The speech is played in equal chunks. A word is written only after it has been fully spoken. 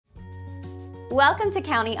Welcome to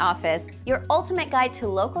County Office, your ultimate guide to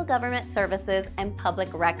local government services and public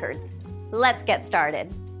records. Let's get started.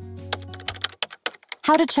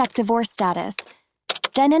 How to check divorce status.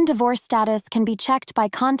 Denon divorce status can be checked by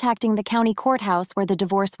contacting the county courthouse where the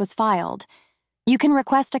divorce was filed. You can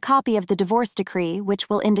request a copy of the divorce decree, which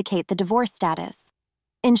will indicate the divorce status.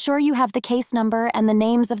 Ensure you have the case number and the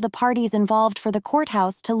names of the parties involved for the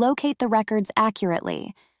courthouse to locate the records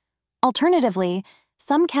accurately. Alternatively,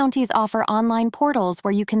 some counties offer online portals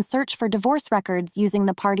where you can search for divorce records using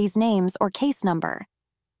the parties' names or case number.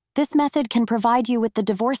 This method can provide you with the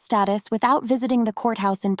divorce status without visiting the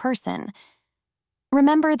courthouse in person.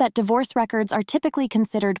 Remember that divorce records are typically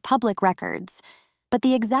considered public records, but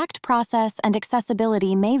the exact process and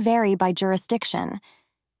accessibility may vary by jurisdiction.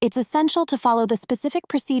 It's essential to follow the specific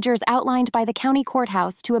procedures outlined by the county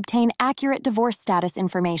courthouse to obtain accurate divorce status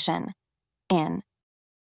information.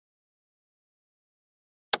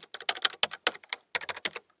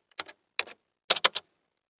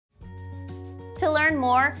 To learn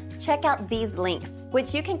more, check out these links,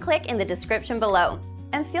 which you can click in the description below.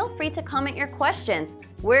 And feel free to comment your questions.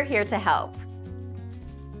 We're here to help.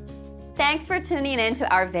 Thanks for tuning in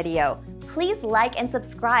to our video. Please like and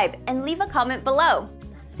subscribe and leave a comment below.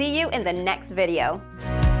 See you in the next video.